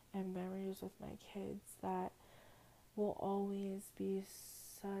and memories with my kids that will always be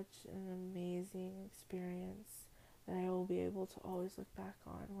such an amazing experience that I will be able to always look back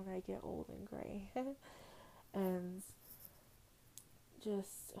on when I get old and gray. And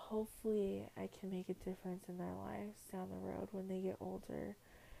just hopefully I can make a difference in their lives down the road when they get older,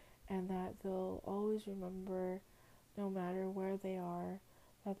 and that they'll always remember, no matter where they are,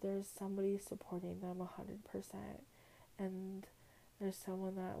 that there's somebody supporting them 100%, and there's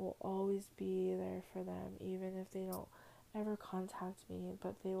someone that will always be there for them, even if they don't ever contact me,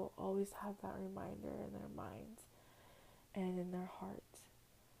 but they will always have that reminder in their mind and in their heart.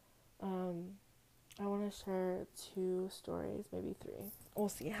 I want to share 2 stories, maybe 3. We'll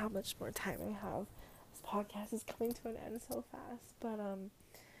see how much more time I have. This podcast is coming to an end so fast, but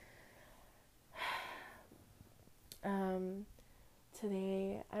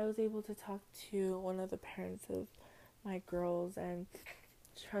today I was able to talk to one of the parents of my girls, and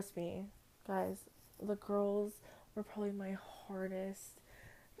trust me, guys, the girls were probably my hardest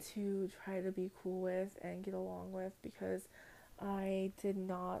to try to be cool with and get along with, because I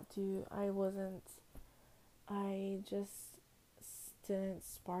just didn't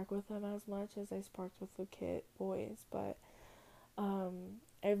spark with them as much as I sparked with the boys. But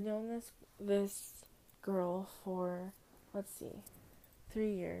I've known this girl for, let's see,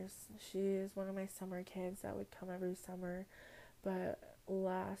 3 years. She is one of my summer kids that would come every summer, but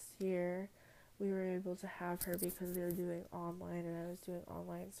last year we were able to have her because they were doing online and I was doing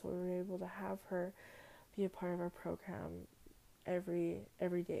online, so we were able to have her be a part of our program every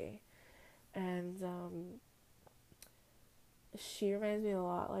day. And she reminds me a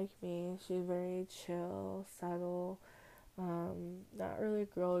lot like me. She's very chill, subtle, not really a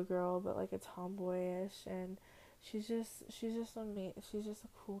girl, but like a tomboyish, and she's just she's just a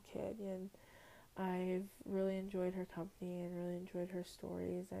cool kid, and I've really enjoyed her company and really enjoyed her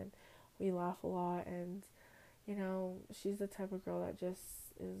stories, and we laugh a lot, and she's the type of girl that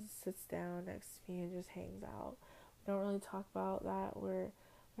just sits down next to me and just hangs out. We don't really talk about that. We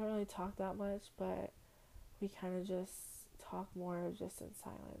don't really talk that much, but we kind of just talk more just in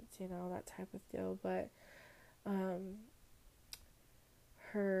silence, that type of deal. But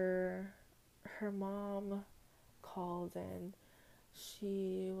her mom called, and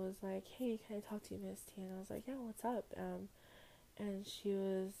she was like, "Hey, can I talk to you, Miss T?" And I was like, "Yeah, what's up?" And she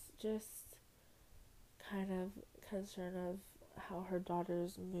was just kind of concerned of how her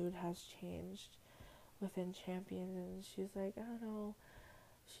daughter's mood has changed within Champions, and she's like, "I don't know,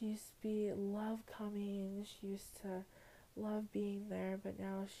 she used to be love coming, she used to love being there, but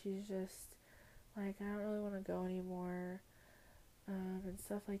now she's just like, I don't really want to go anymore, and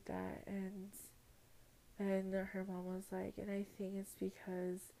stuff like that. And her mom was like, and I think it's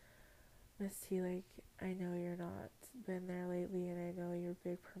because Miss T, like, I know you're not been there lately, and I know your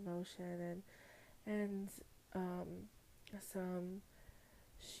big promotion, and um, some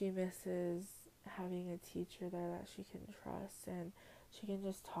she misses having a teacher there that she can trust and she can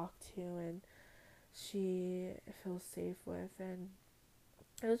just talk to and she feels safe with. And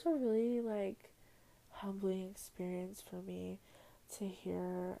it was a really like humbling experience for me to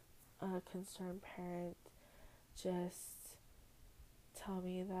hear a concerned parent just tell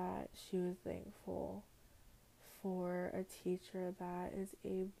me that she was thankful for a teacher that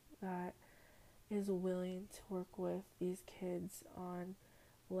is willing to work with these kids on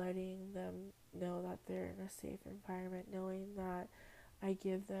letting them know that they're in a safe environment, knowing that I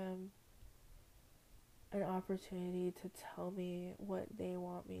give them an opportunity to tell me what they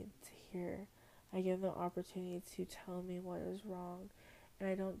want me to hear. I give them the opportunity to tell me what is wrong, and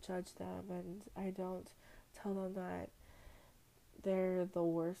I don't judge them, and I don't tell them that they're the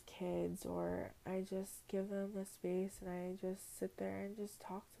worst kids, or I just give them the space and I just sit there and just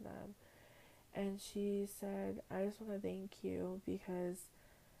talk to them. And she said, I just want to thank you because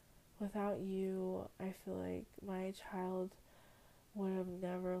without you, I feel like my child would have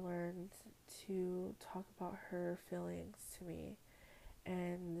never learned to talk about her feelings to me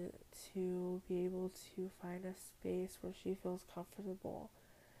and to be able to find a space where she feels comfortable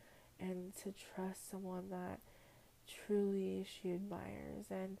and to trust someone that truly she admires.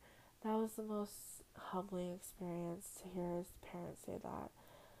 And that was the most humbling experience to hear his parents say that.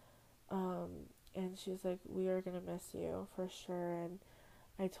 And she was like, we are gonna miss you for sure. And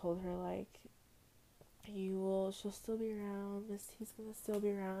I told her like, she'll still be around, Miss T's gonna still be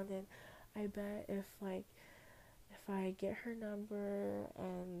around. And I bet if I get her number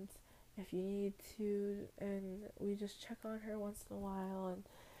and if you need to and we just check on her once in a while and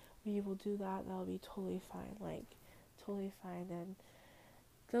we will do that, that'll be totally fine, like totally fine. And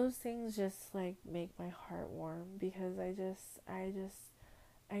those things just like make my heart warm because I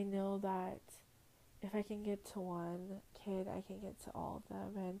know that if I can get to one kid, I can get to all of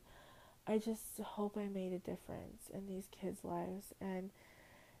them. And I just hope I made a difference in these kids' lives. And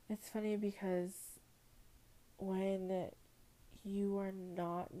it's funny because when you are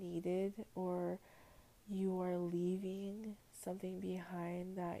not needed or you are leaving something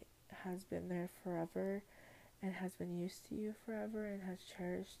behind that has been there forever and has been used to you forever and has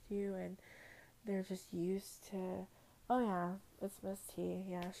cherished you, and they're just used to, oh yeah, it's Miss T,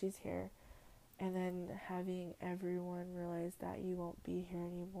 yeah, she's here. And then having everyone realize that you won't be here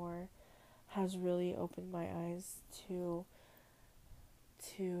anymore has really opened my eyes to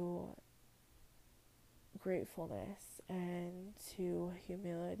gratefulness and to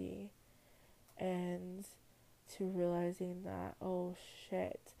humility and to realizing that, oh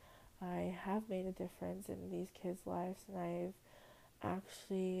shit, I have made a difference in these kids' lives and I've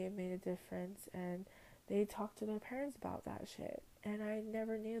actually made a difference. And they talk to their parents about that shit and I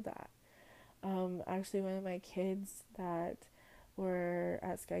never knew that. Actually, one of my kids that were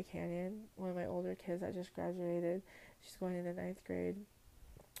at Sky Canyon, one of my older kids that just graduated, she's going into ninth grade.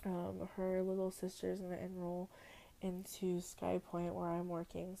 Her little sister's gonna enroll into Sky Point where I'm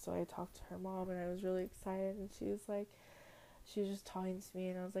working, so I talked to her mom and I was really excited. And she was just talking to me,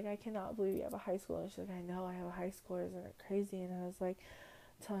 and I was like, I cannot believe you have a high schooler. And she's like, I know, I have a high schooler, isn't it crazy? And I was like,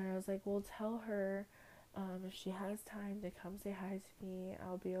 telling her, I was like, well, tell her if she has time to come say hi to me.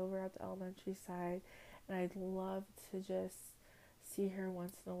 I'll be over at the elementary side, and I'd love to just see her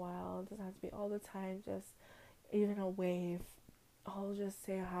once in a while. It doesn't have to be all the time, just even a wave. I'll just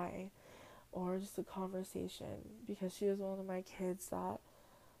say hi or just a conversation, because she was one of my kids that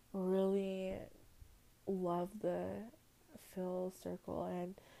really loved the Phil circle,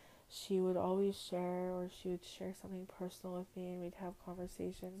 and she would always share, or she would share something personal with me, and we'd have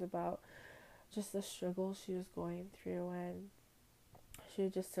conversations about just the struggle she was going through. And she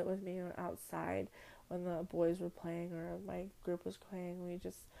would just sit with me outside when the boys were playing or my group was playing. We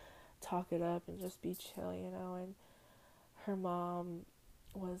just talk it up and just be chill, you know. And her mom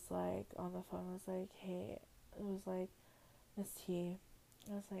was like on the phone, was like, hey, it was like, Miss T.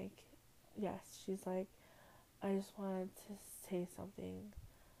 I was like, yes. She's like, I just wanted to say something.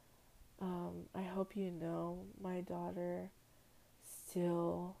 I hope you know my daughter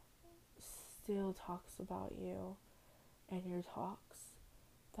still talks about you and your talks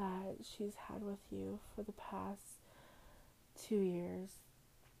that she's had with you for the past 2 years.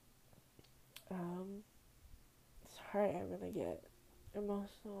 Sorry, I'm gonna get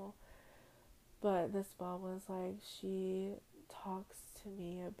emotional. But this mom was like, she talks to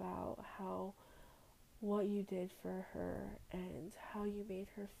me about how what you did for her and how you made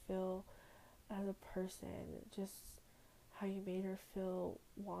her feel as a person, just how you made her feel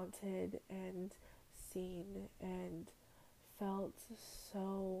wanted and seen and felt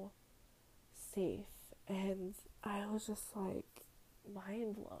so safe. And I was just like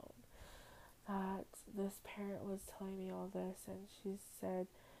mind blown that this parent was telling me all this, and she said,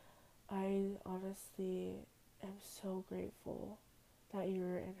 I honestly am so grateful that you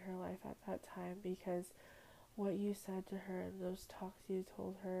were in her life at that time, because what you said to her and those talks you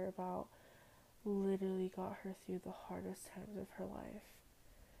told her about literally got her through the hardest times of her life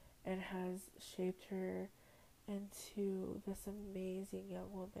and has shaped her into this amazing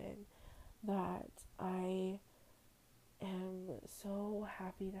young woman that I am so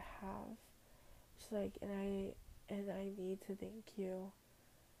happy to have. She's like, and I need to thank you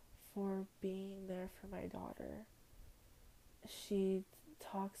for being there for my daughter. She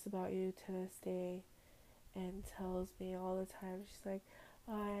talks about you to this day and tells me all the time, she's like,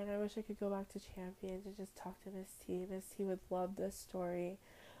 and I wish I could go back to Champions and just talk to Miss T. Miss T would love this story,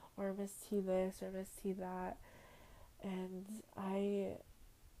 or Miss T this, or Miss T that. And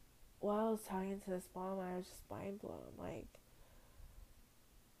while I was talking to this mom, I was just mind blown. Like,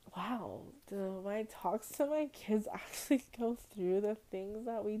 wow, do my talks to my kids actually go through the things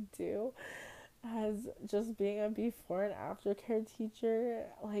that we do as just being a before and after care teacher?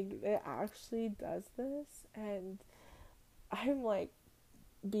 Like, it actually does this. And I'm like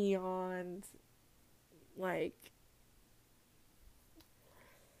beyond, like,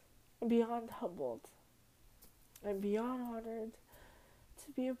 beyond humbled. I'm beyond honored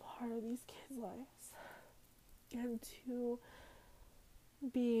to be a part of these kids' lives and to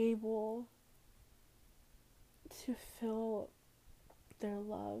be able to feel their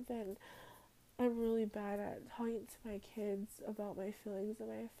love. And I'm really bad at talking to my kids about my feelings and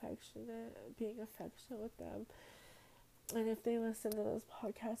my being affectionate with them. And if they listen to this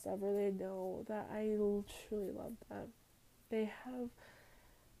podcast ever, they know that I truly love them. They have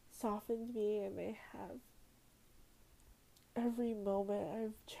softened me, and they have every moment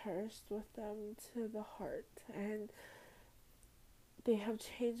I've cherished with them to the heart. And they have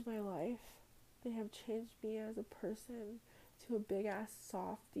changed my life. They have changed me as a person to a big ass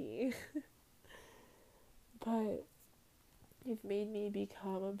softie. But you've made me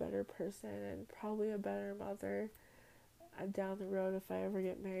become a better person and probably a better mother down the road if I ever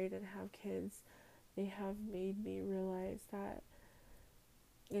get married and have kids. They have made me realize that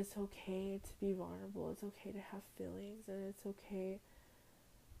it's okay to be vulnerable, it's okay to have feelings, and it's okay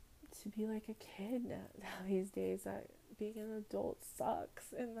to be like a kid now these days, that being an adult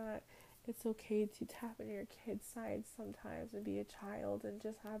sucks, and that it's okay to tap into your kid's side sometimes and be a child and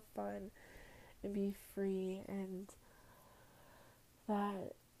just have fun and be free, and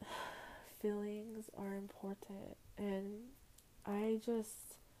that feelings are important. And I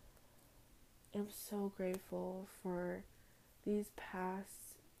just am so grateful for these past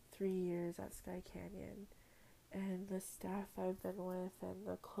 3 years at Sky Canyon and the staff I've been with and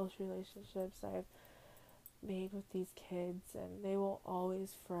the close relationships I've made with these kids, and they will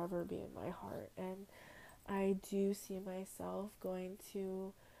always forever be in my heart. And I do see myself going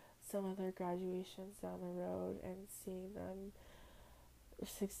to some of their graduations down the road and seeing them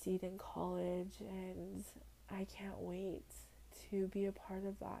succeed in college, and I can't wait to be a part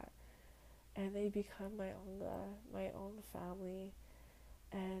of that. And they become my own family,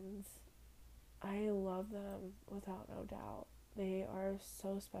 and I love them without no doubt. They are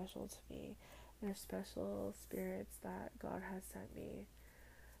so special to me. They're special spirits that God has sent me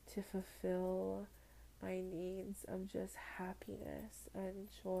to fulfill my needs of just happiness and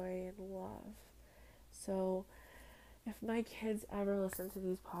joy and love. So if my kids ever listen to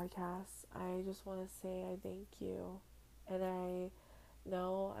these podcasts, I just want to say I thank you. And I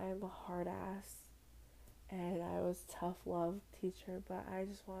know I'm a hard ass and I was tough love teacher, but I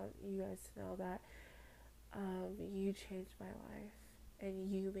just want you guys to know that you changed my life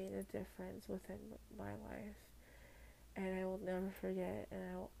and you made a difference within my life. And I will never forget, and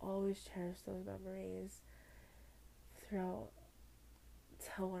I will always cherish those memories throughout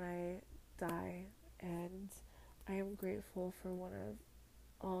till when I die. And I am grateful for one of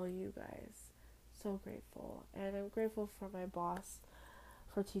all you guys. So grateful. And I'm grateful for my boss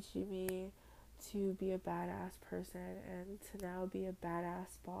for teaching me to be a badass person and to now be a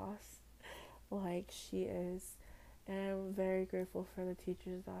badass boss like she is. And I'm very grateful for the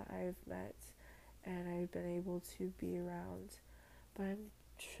teachers that I've met and I've been able to be around. But I'm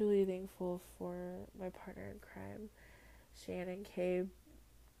truly thankful for my partner in crime, Shannon Cabe.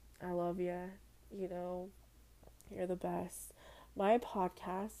 I love ya. you know, you're the best. My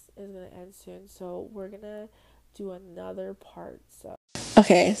podcast is going to end soon, so we're going to do another part. So,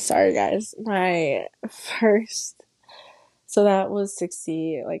 okay, sorry guys. My first, so that was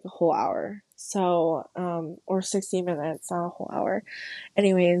 60, like a whole hour. So, or 60 minutes, not a whole hour.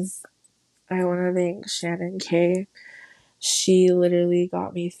 Anyways, I want to thank Shannon K. She literally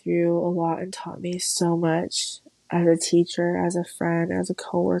got me through a lot and taught me so much as a teacher, as a friend, as a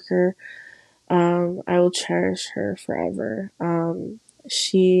coworker. I will cherish her forever.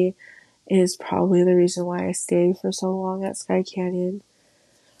 She is probably the reason why I stayed for so long at Sky Canyon.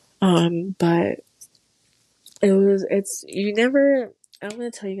 But I'm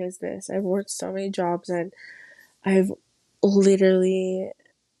gonna tell you guys this. I've worked so many jobs and I've literally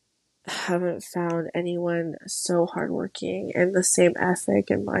haven't found anyone so hardworking and the same work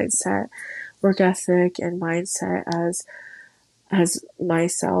ethic and mindset as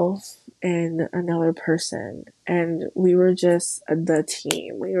myself and another person. And we were just the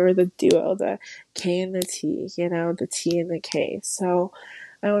team. We were the duo, the K and the T, the T and the K. So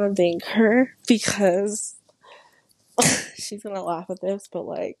I want to thank her because she's going to laugh at this, but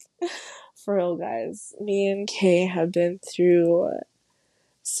like, for real, guys, me and Kay have been through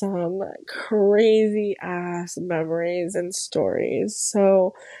some crazy ass memories and stories.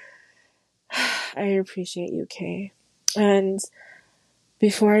 So I appreciate you, Kay. And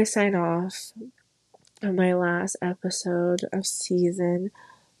before I sign off on my last episode of season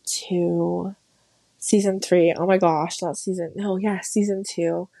 3, oh my gosh, season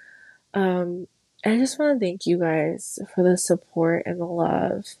 2. I just want to thank you guys for the support and the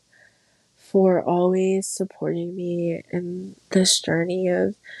love, for always supporting me in this journey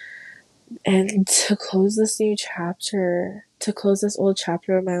and to close this old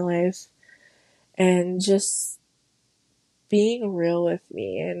chapter of my life, and just being real with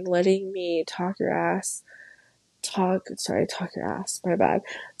me and letting me talk your ass, my bad,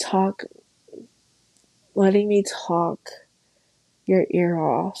 letting me talk your ear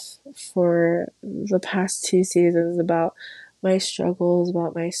off for the past 2 seasons about my struggles,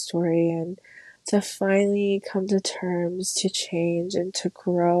 about my story, and to finally come to terms to change and to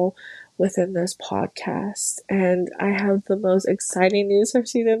grow within this podcast. And I have the most exciting news for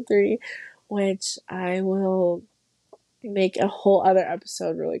season 3, which I will make a whole other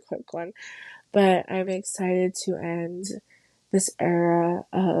episode, really quick one. But I'm excited to end this era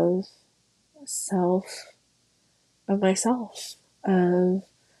of myself, of my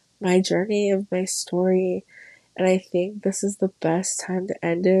journey, of my story. And I think this is the best time to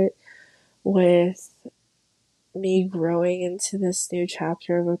end it, with me growing into this new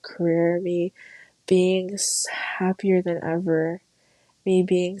chapter of a career, me being happier than ever, me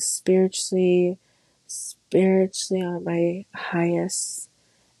being spiritually on my highest,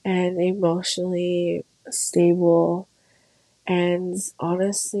 and emotionally stable, and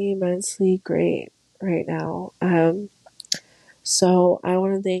honestly mentally great right now. So I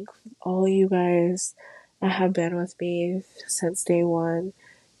want to thank all you guys that have been with me since day one.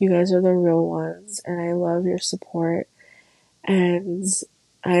 You guys are the real ones, and I love your support. And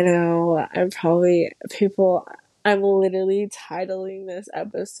I know I'm literally titling this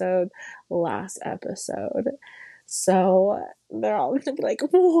episode Last Episode. So they're all gonna be like,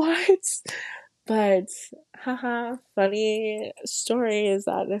 what? But, haha, funny story is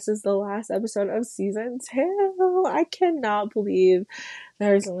that this is the last episode of season 2. I cannot believe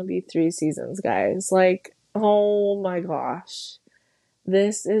there's gonna be 3 seasons, guys. Like, oh my gosh.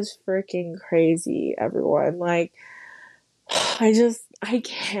 This is freaking crazy, everyone. Like, I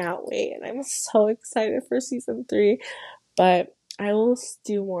can't wait. And I'm so excited for season 3. But I will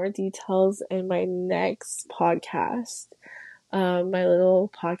do more details in my next podcast. My little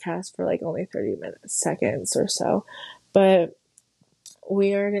podcast for like only 30 seconds or so. But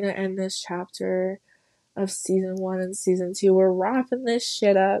we are going to end this chapter of season 1 and season 2. We're wrapping this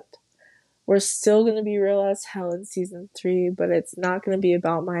shit up. We're still going to be real as hell in season 3, but it's not going to be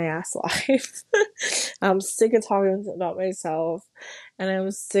about my ass life. I'm sick of talking about myself, and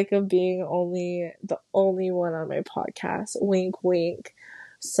I'm sick of being the only one on my podcast. Wink, wink.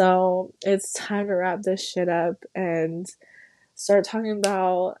 So it's time to wrap this shit up and start talking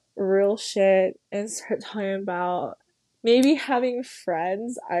about real shit, and start talking about maybe having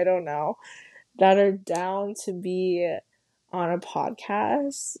friends, I don't know, that are down to be on a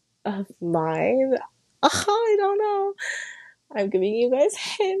podcast of mine. I don't know. I'm giving you guys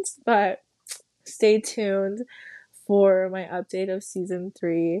hints, but stay tuned for my update of season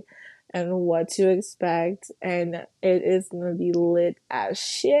 3 and what to expect. And it is gonna be lit as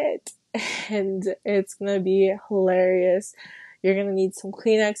shit. And it's gonna be hilarious. You're gonna need some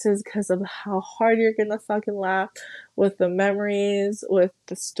Kleenexes because of how hard you're gonna fucking laugh with the memories, with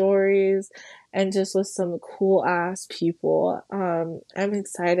the stories, and just with some cool ass people. I'm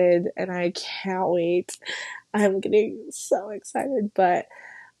excited and I can't wait. I'm getting so excited, but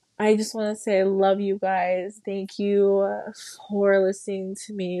I just want to say I love you guys. Thank you for listening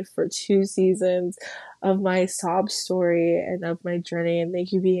to me for 2 seasons of my sob story and of my journey, and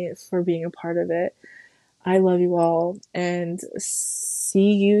thank you for being a part of it. I love you all, and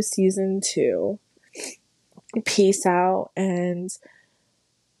see you season 2. Peace out, and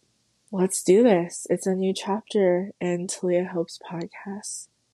let's do this. It's a new chapter in Talia Hope's podcast.